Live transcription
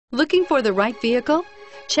Looking for the right vehicle?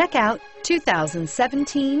 Check out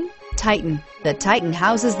 2017 Titan. The Titan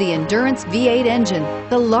houses the Endurance V8 engine,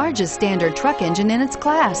 the largest standard truck engine in its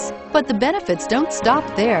class. But the benefits don't stop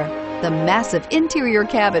there. The massive interior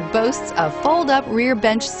cabin boasts a fold-up rear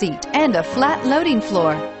bench seat and a flat loading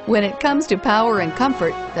floor. When it comes to power and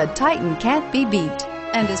comfort, the Titan can't be beat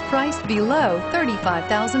and is priced below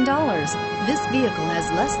 $35,000. This vehicle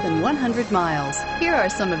has less than 100 miles. Here are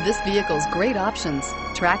some of this vehicle's great options: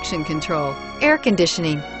 traction control, air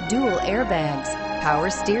conditioning, dual airbags, power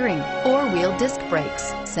steering, four-wheel disc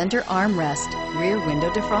brakes, center armrest, rear window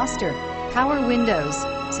defroster, power windows,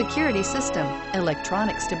 security system,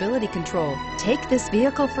 electronic stability control. Take this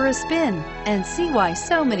vehicle for a spin and see why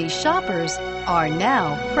so many shoppers are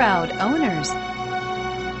now proud owners.